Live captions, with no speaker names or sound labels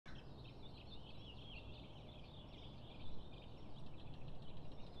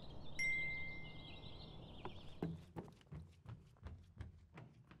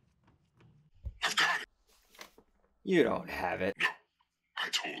You don't have it. No, I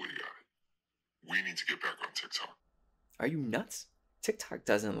totally got it. We need to get back on TikTok. Are you nuts? TikTok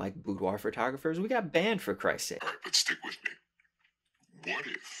doesn't like boudoir photographers. We got banned, for Christ's sake. All right, but stick with me. What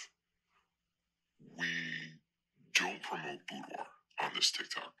if we don't promote boudoir on this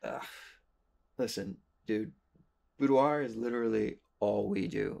TikTok? Ugh. Listen, dude, boudoir is literally all we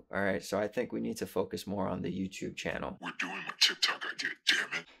do. All right, so I think we need to focus more on the YouTube channel. We're doing my TikTok idea,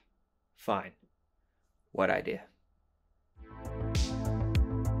 damn it. Fine. What idea?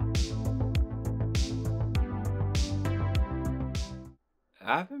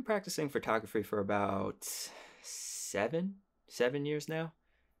 I've been practicing photography for about seven years now.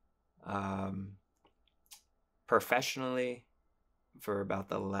 Professionally for about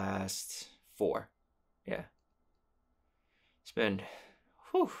the last 4. Yeah. It's been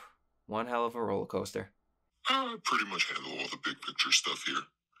one hell of a roller coaster. I pretty much handle all the big picture stuff here.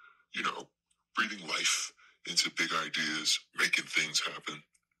 You know, breathing life into big ideas, making things happen.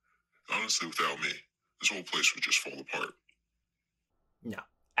 Honestly, without me, this whole place would just fall apart. No,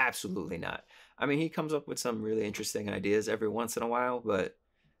 absolutely not. I mean, he comes up with some really interesting ideas every once in a while, but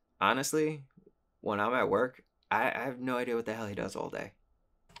honestly, when I'm at work, I have no idea what the hell he does all day.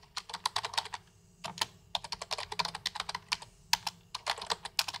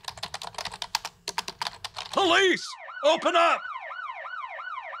 Police! Open up!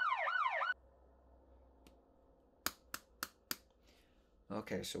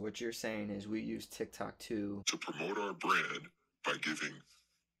 Okay, so what you're saying is we use TikTok to promote our brand by giving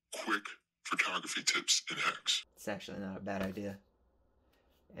quick photography tips and hacks. It's actually not a bad idea.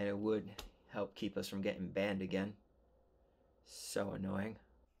 And it would help keep us from getting banned again. So annoying.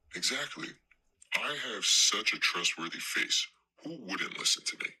 Exactly. I have such a trustworthy face. Who wouldn't listen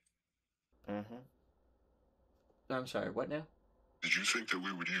to me? I'm sorry, what now? Did you think that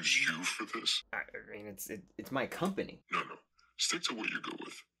we would use you for this? I mean, it's my company. No. Stick to what you're good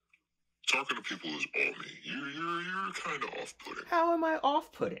with. Talking to people is all me. You're kind of off-putting. How am I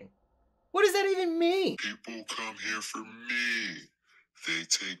off-putting? What does that even mean? People come here for me. They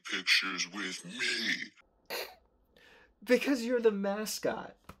take pictures with me. Because you're the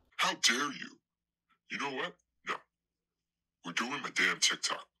mascot. How dare you? You know what? No. We're doing my damn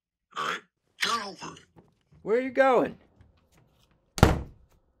TikTok. All right? Get over it. Where are you going? The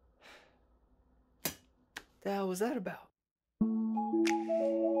hell was that about?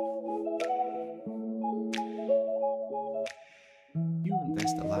 You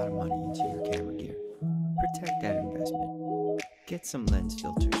invest a lot of money into your camera gear. Protect that investment. Get some lens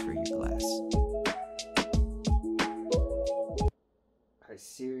filters for your glass. I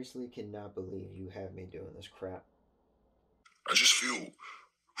seriously cannot believe you have me doing this crap. I just feel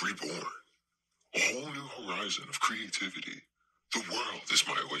reborn. A whole new horizon of creativity. The world is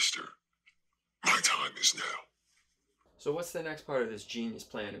my oyster. My time is now. So what's the next part of this genius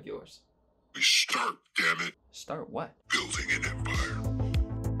plan of yours? We start, damn it. Start what? Building an empire.